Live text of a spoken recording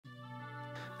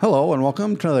Hello and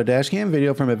welcome to another dashcam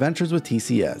video from Adventures with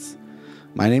TCS.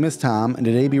 My name is Tom and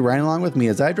today be riding along with me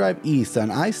as I drive east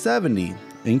on I-70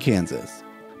 in Kansas.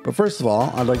 But first of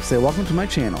all, I'd like to say welcome to my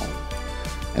channel.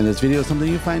 And this video is something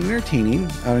you find entertaining.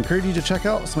 I would encourage you to check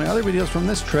out some of my other videos from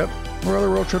this trip or other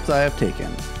road trips I have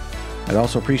taken. I'd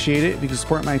also appreciate it if you could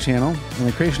support my channel and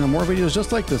the creation of more videos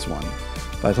just like this one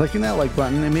by clicking that like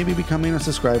button and maybe becoming a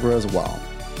subscriber as well.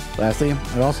 Lastly,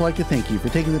 I'd also like to thank you for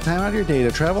taking the time out of your day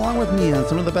to travel along with me on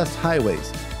some of the best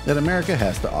highways that America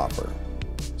has to offer.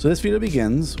 So this video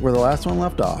begins where the last one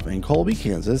left off in Colby,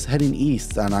 Kansas, heading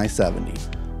east on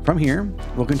I-70. From here,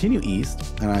 we'll continue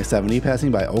east on I-70, passing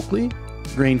by Oakley,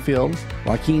 Grainfield,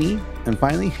 WaKeeney, and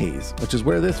finally Hayes, which is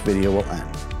where this video will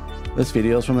end. This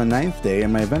video is from the 9th day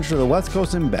in my adventure to the West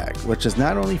Coast and back, which has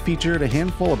not only featured a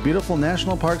handful of beautiful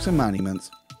national parks and monuments,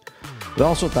 but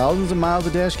also thousands of miles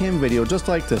of dashcam video just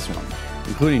like this one,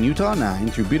 including Utah 9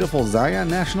 through beautiful Zion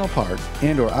National Park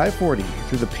and/or I-40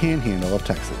 through the Panhandle of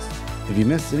Texas. If you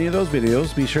missed any of those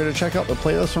videos, be sure to check out the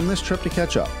playlist from this trip to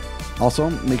catch up. Also,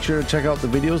 make sure to check out the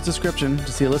video's description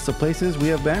to see a list of places we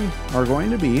have been or are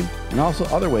going to be, and also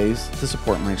other ways to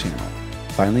support my channel.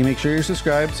 Finally, make sure you're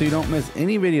subscribed so you don't miss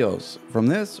any videos from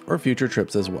this or future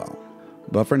trips as well.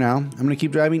 But for now, I'm going to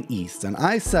keep driving east on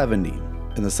I-70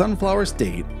 in the sunflower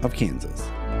state of Kansas.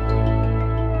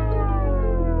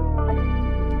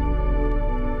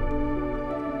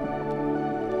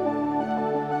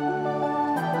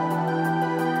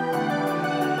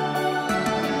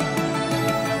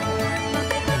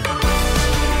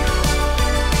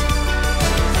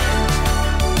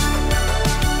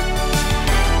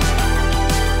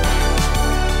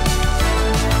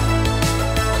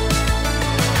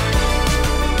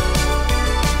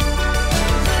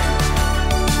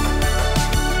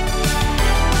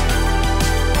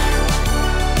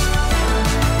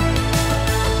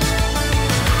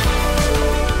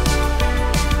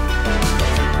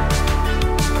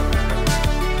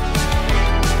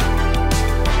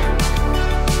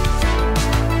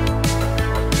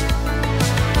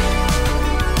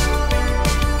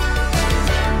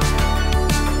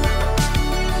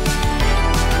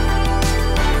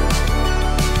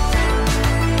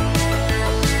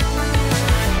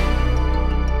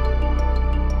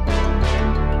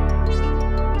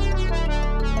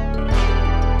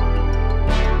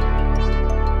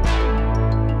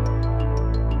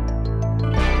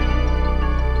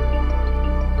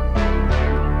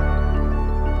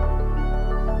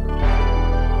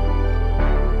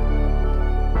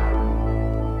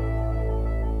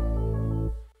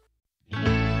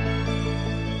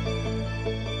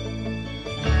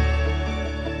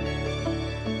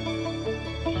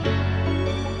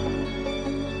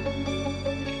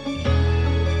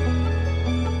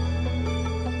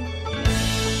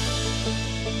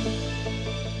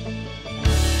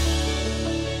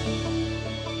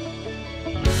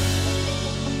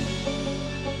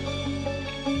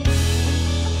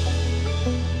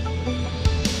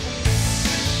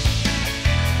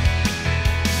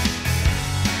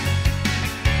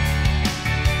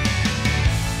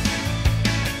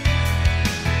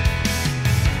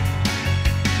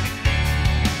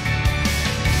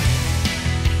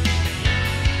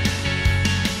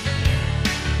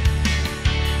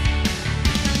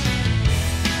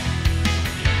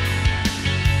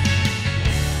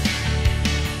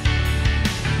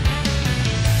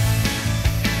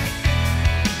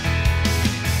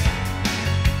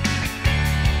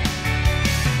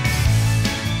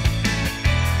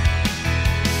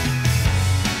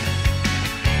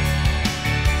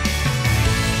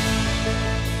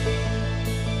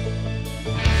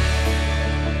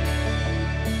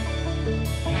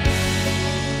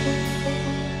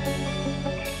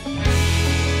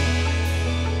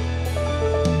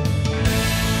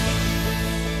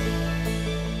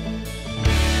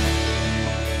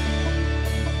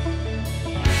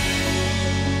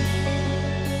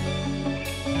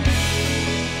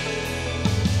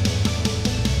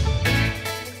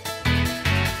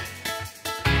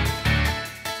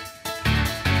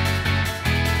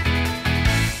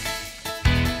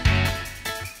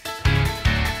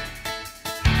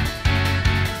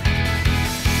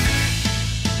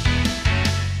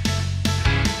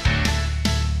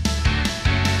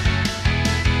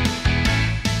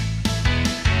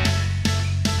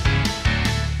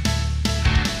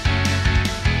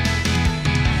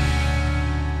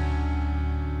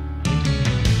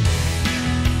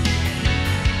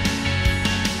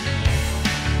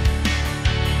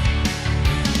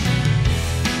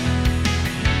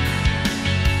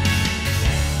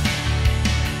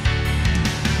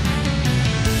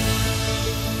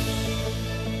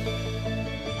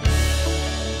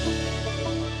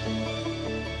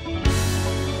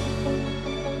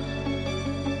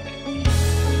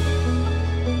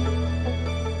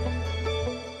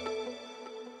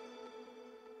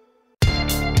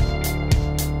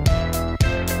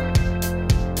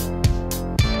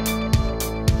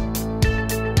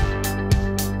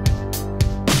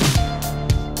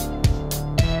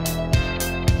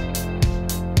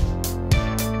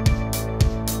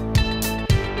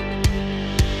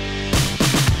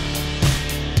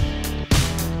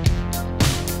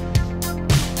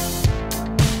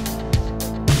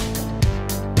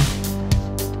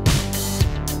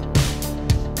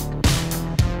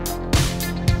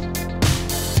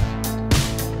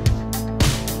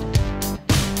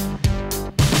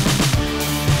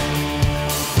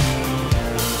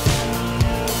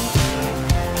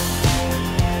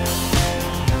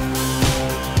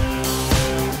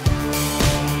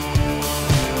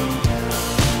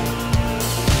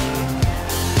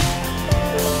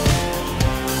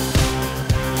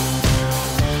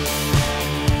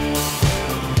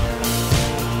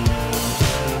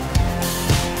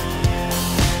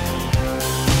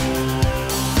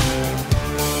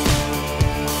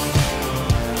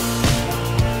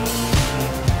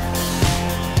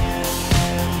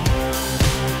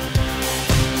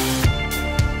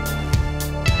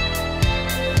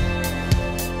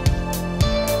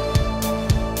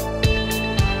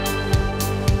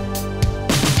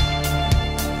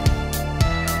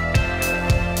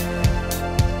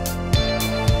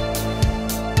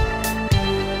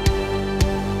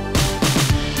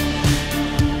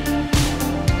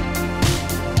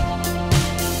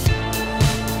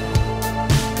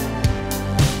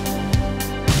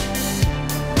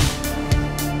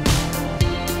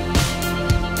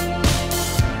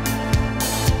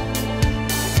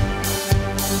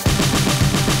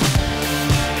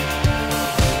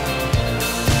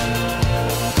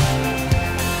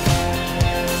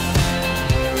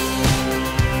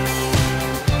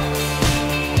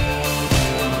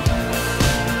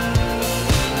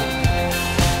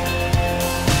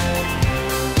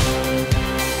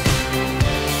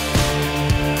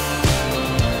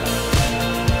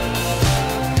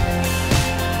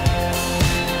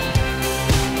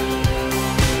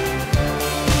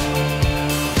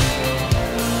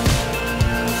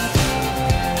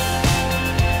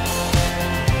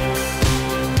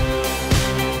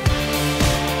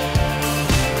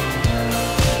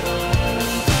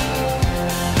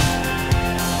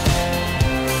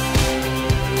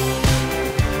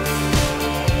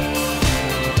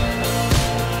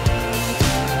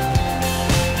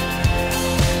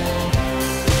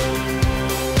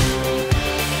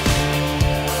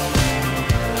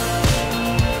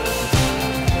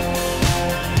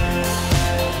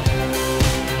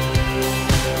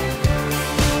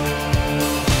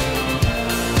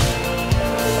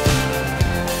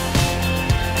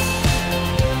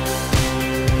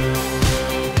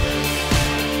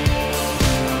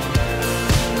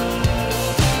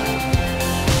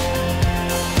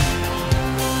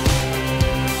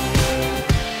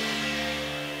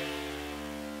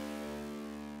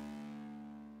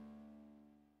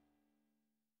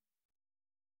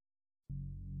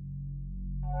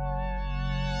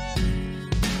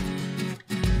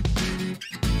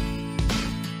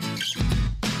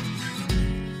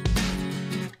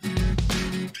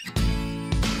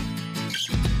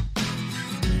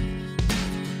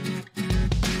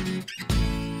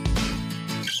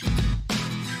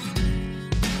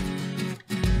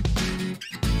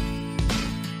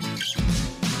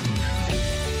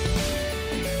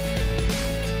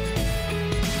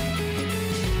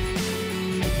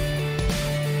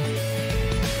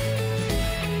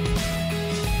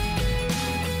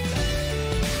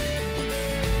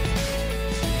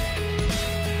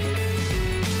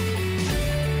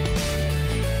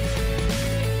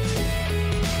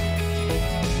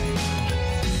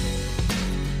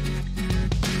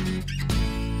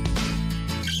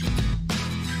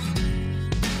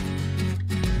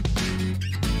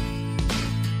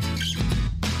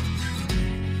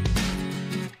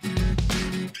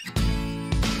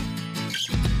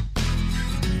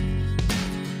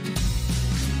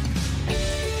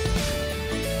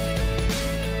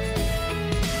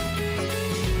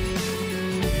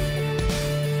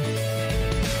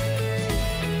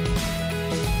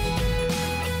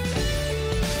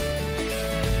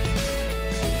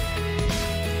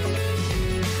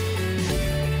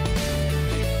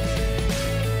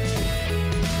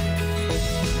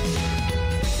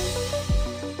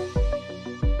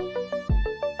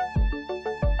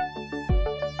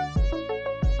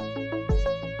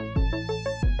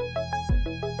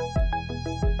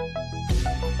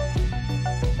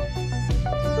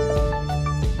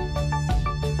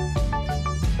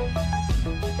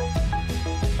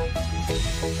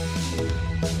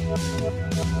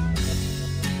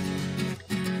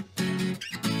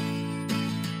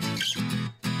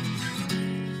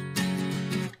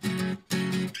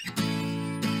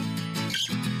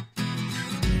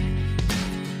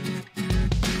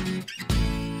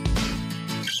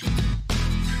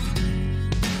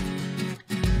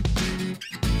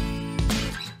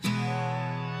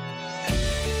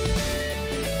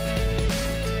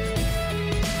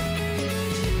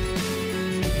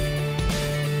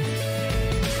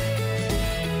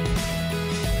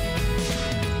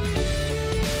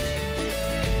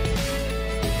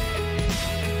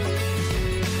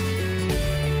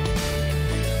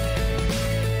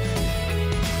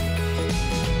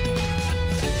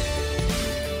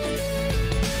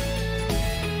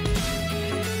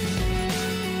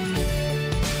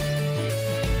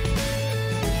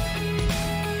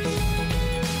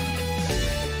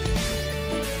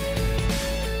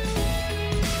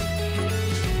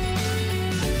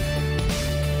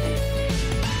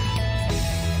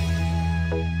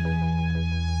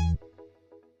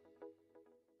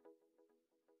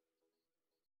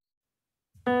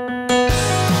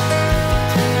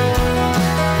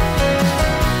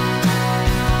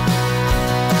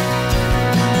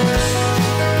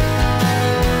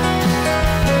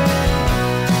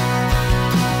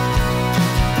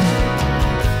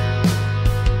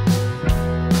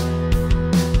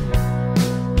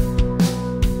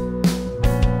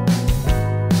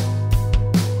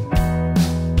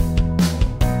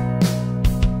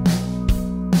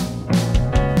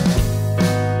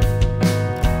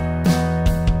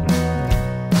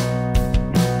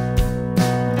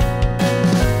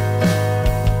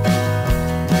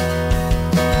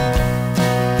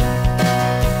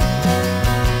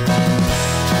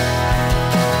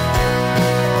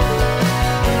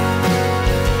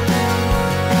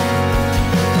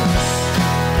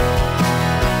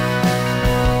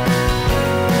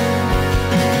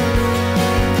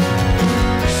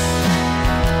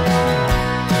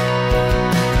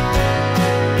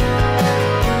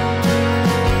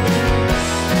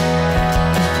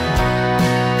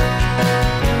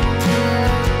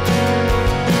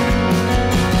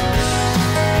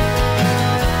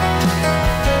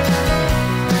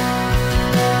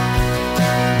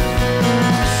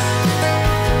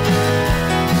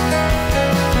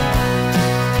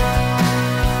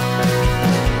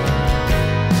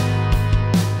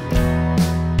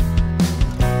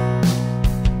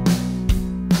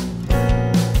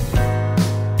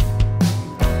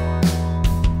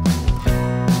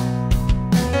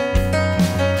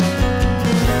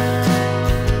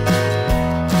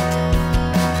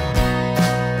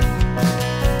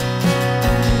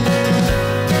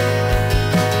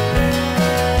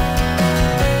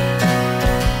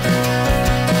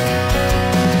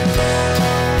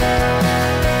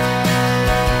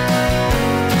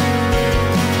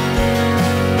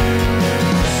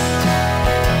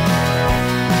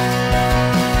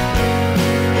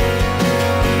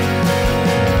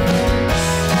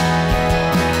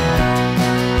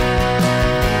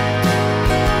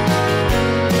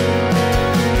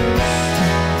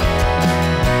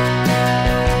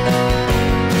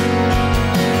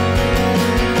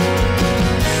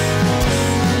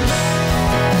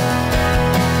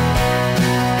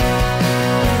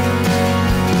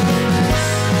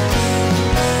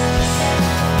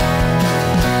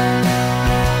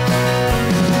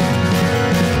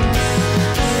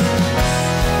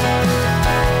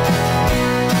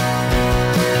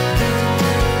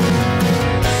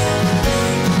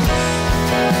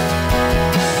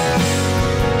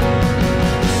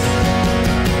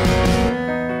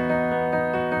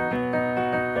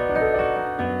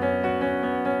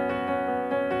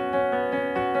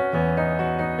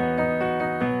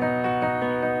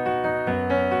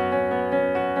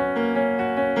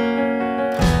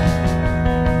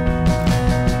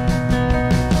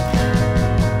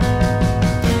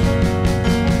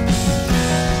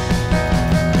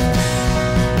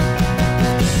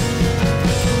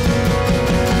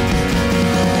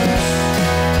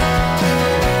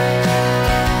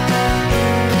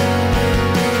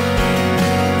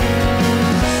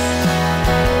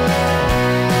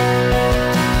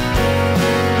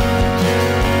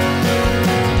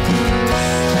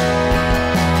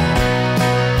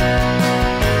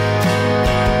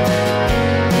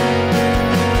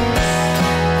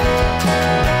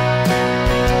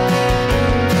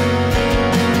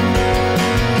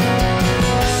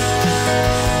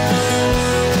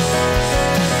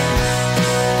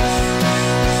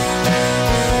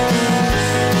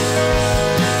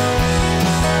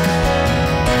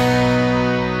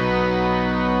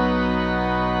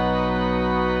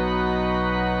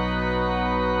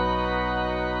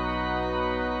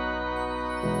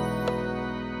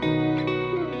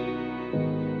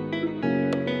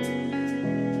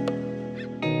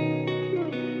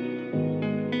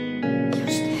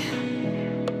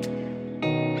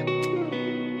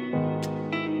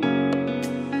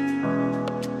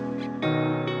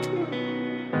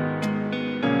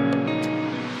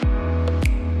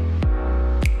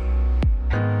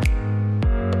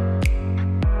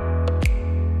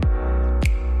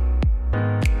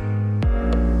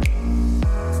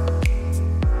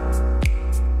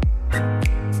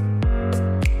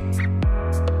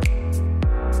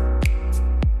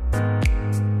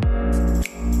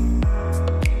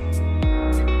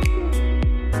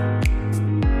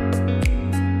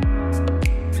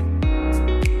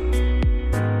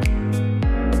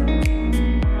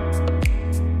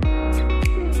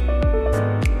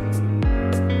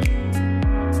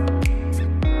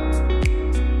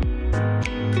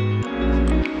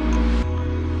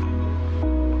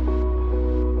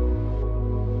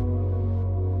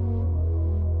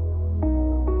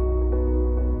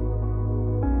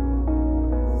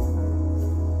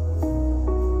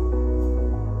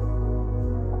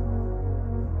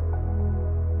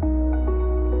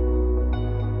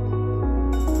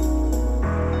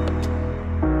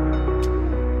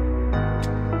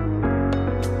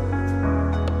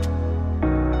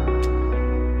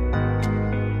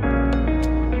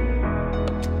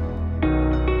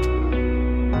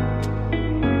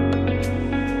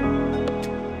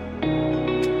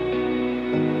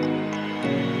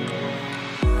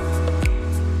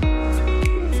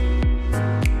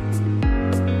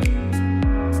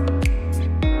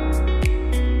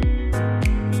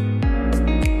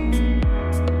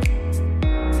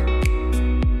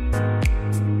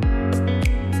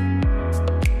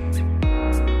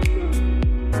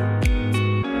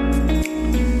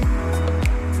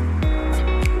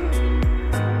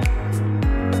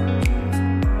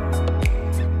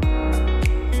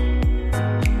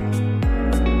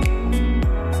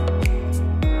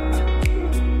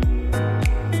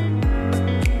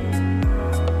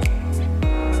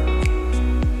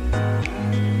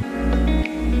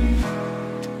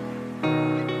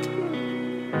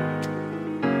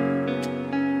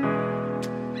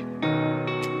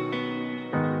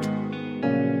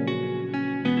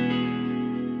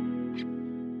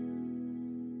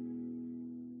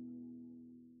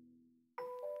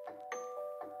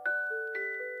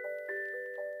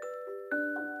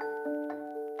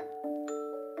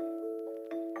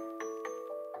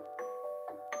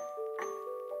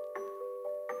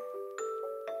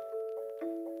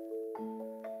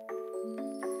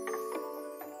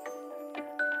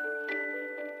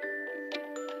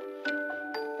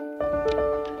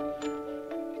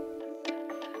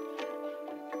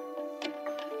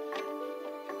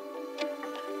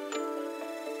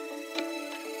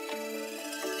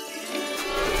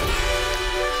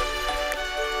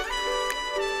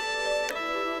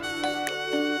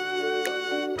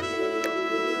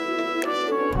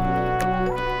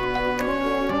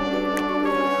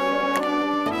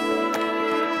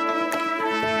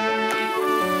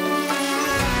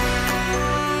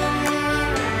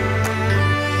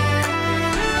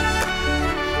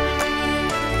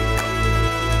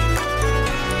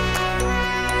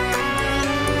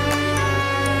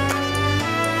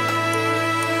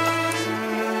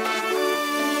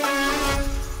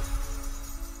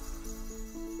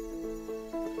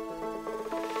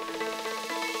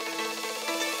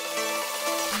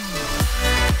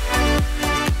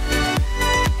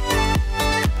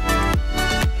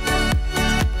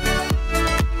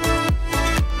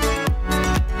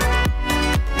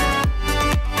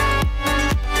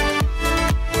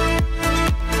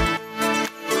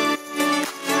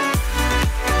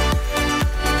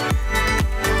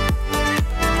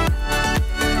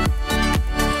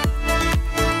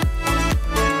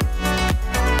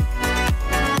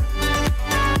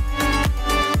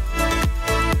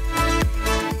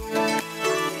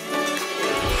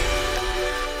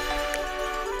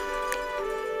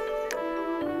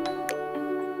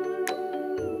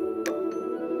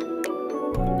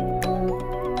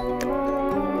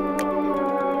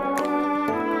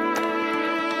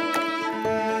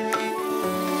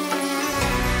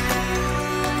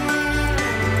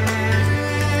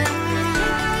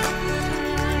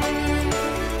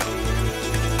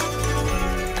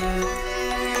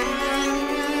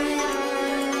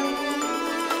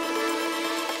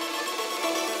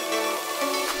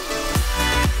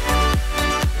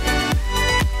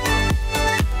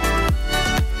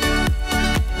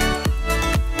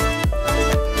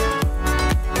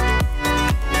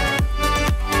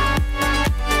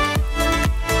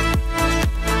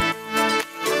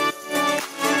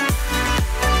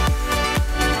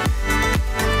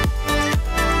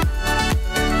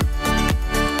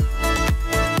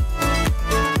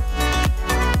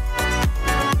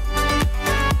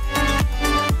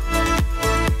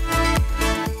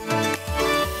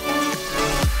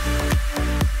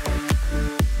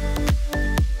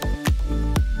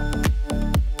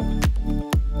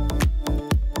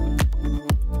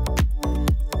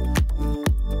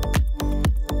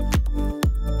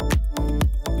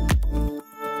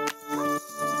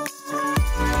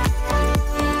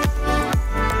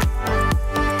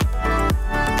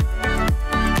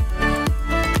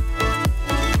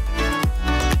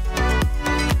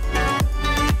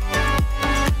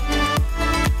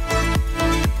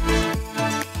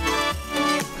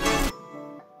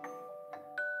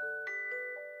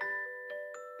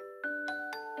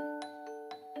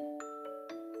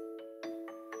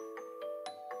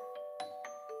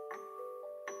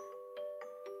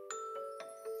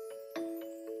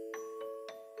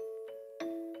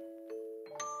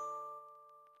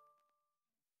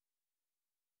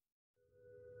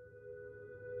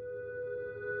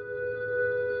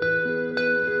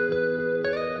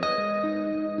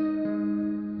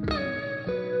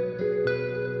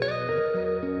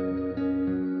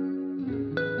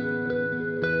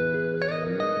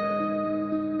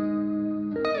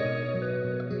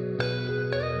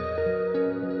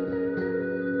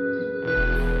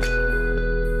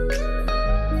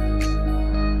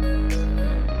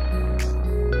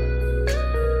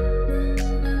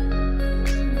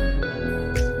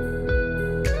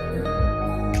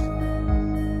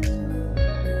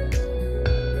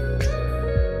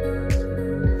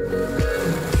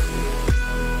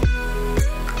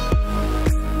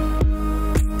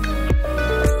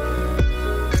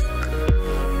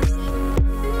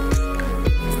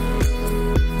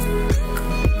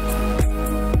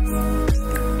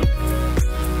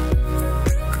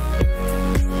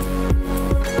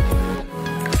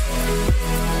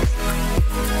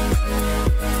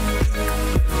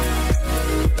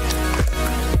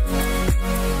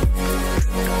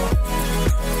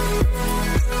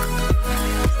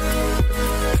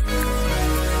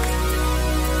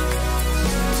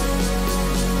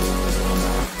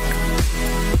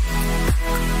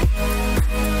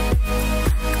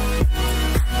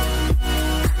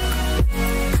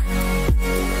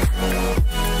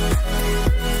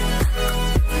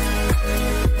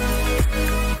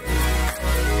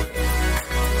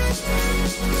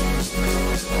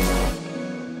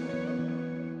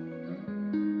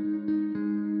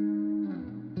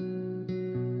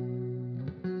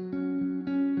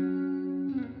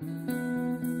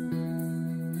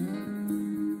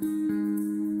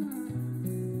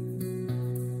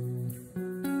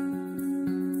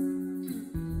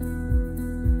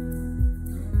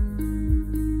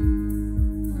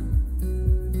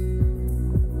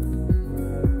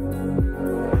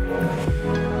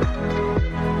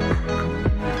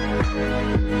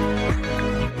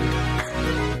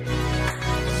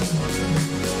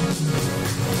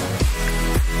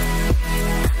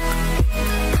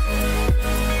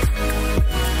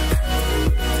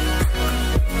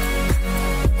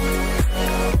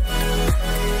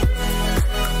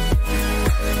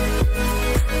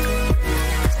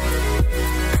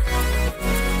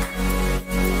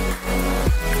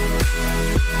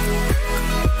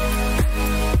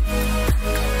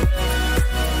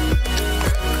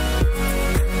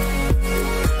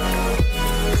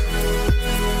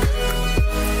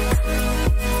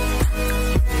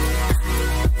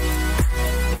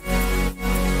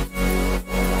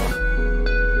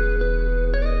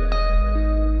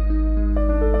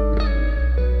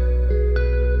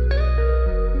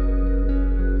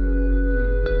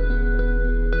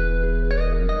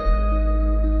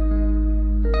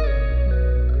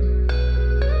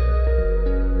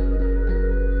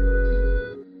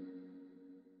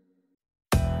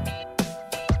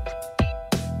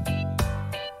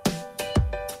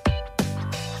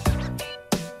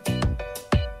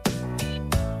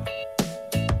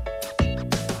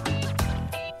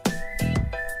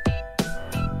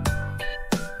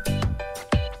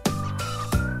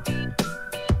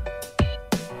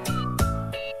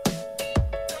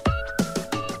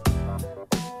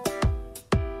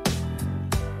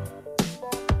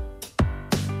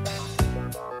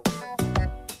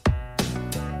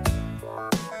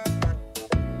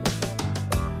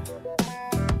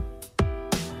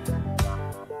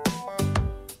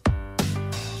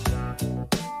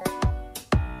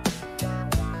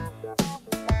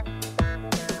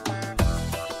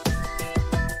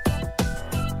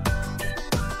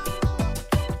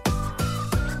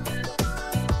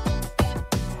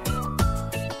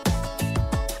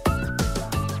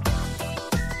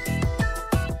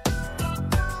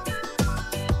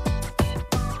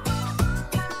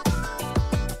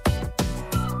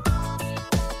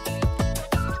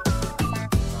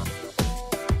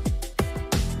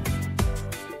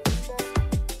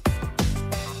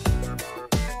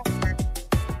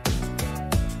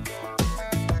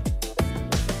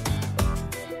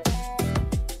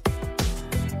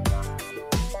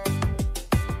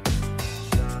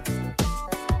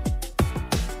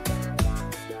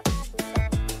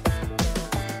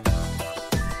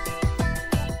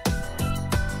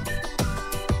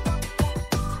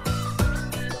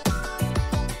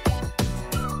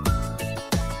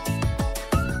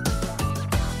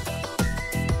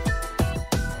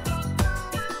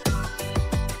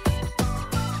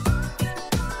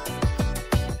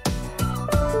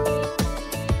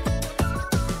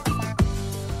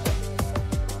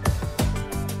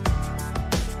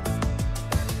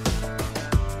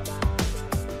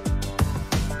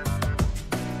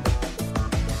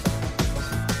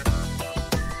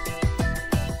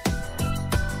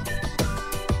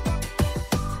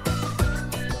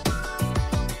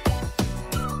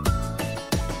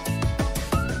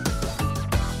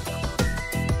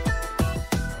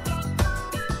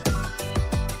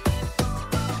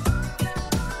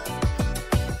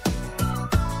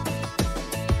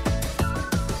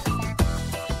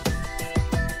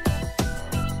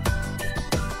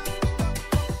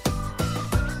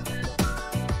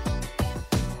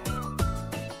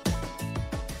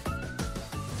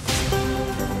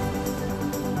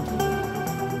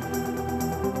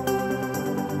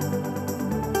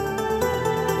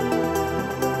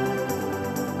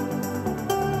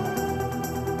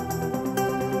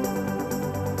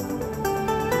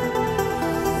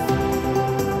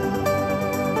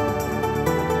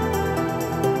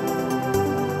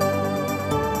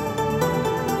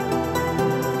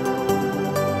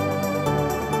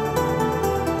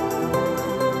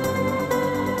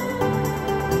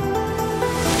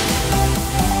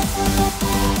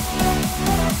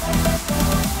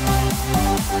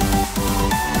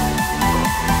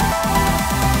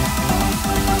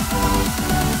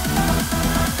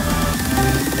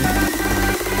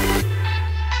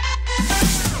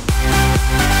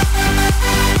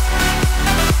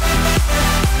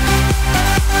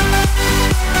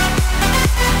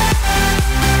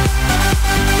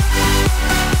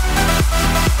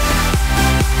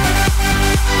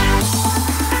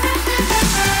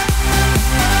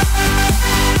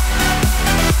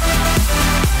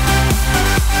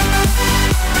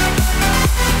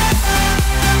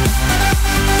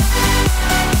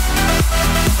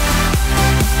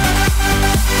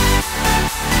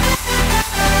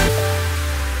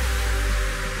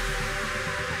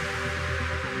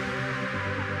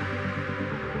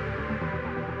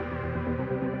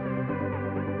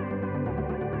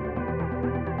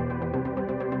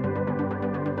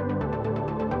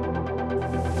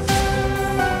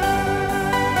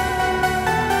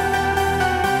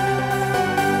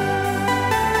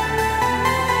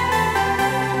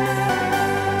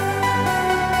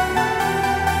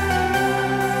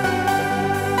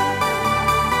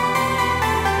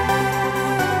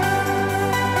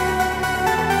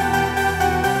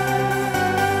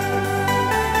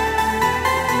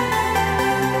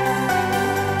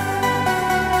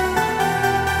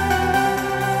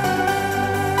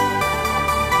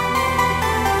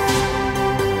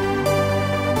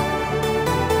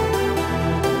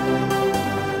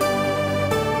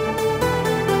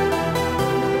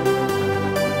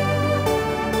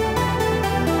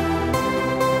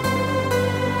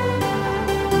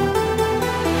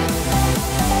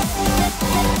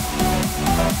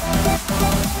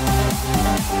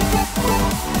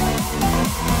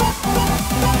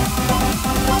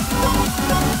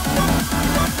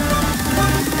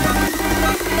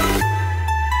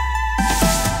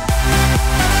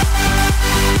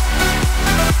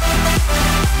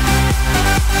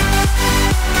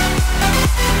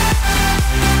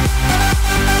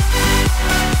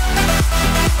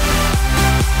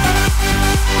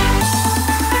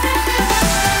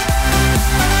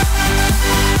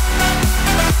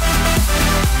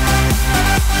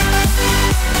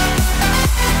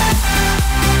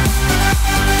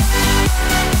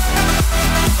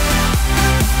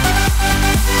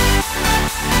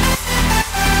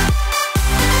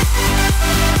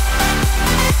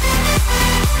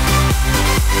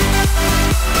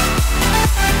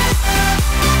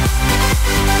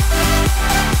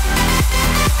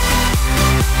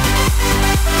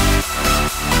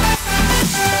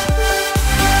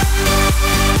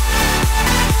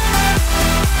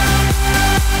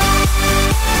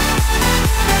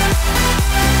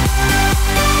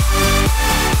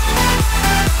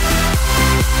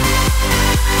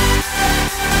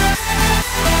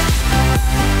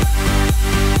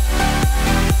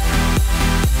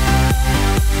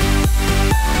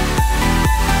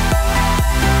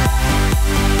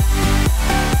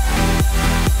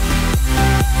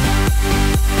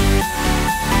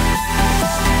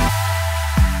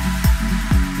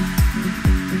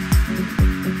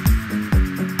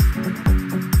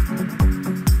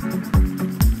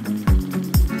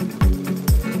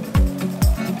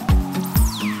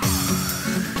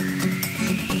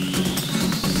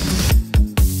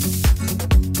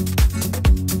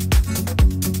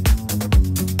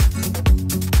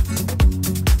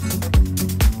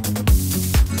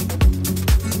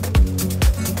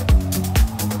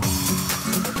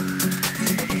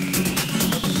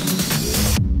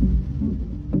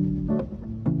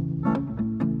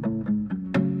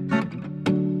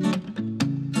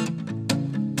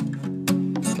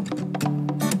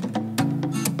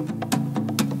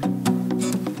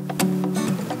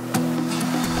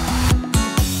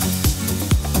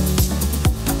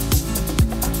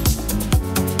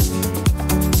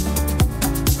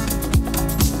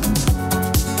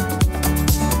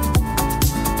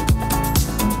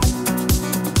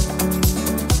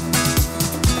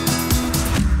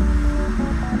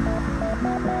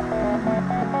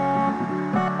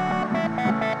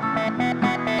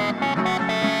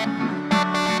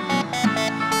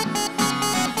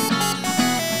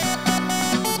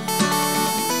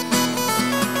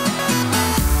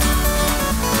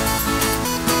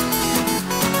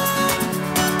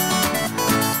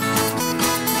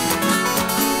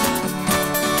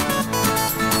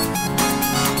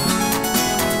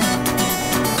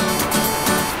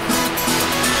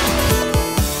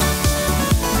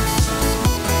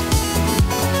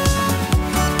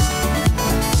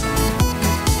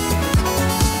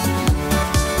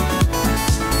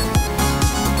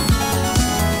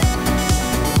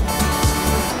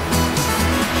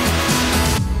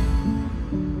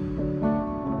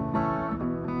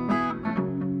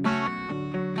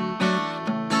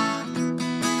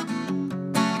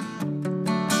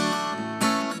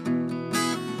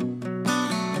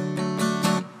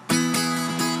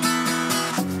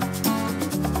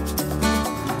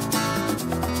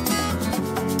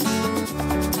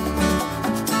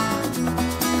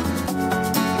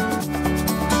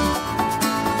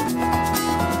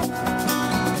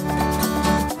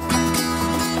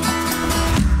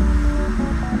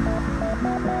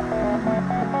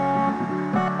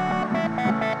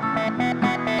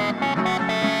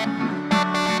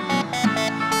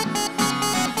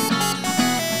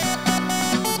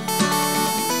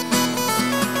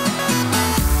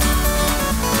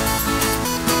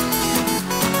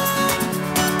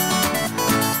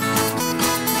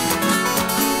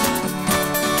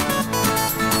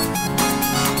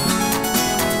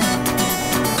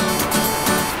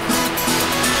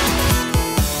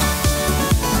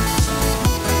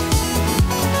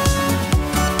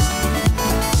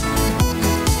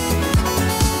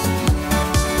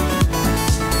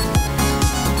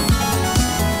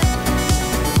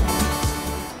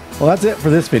 Well, that's it for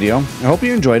this video. I hope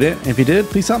you enjoyed it. If you did,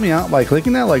 please help me out by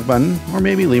clicking that like button or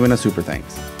maybe leaving a super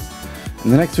thanks. In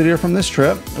the next video from this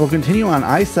trip, we'll continue on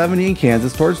I-70 in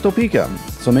Kansas towards Topeka,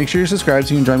 so make sure you're subscribed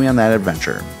so you can join me on that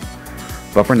adventure.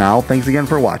 But for now, thanks again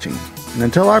for watching, and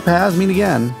until our paths meet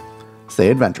again,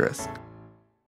 stay adventurous.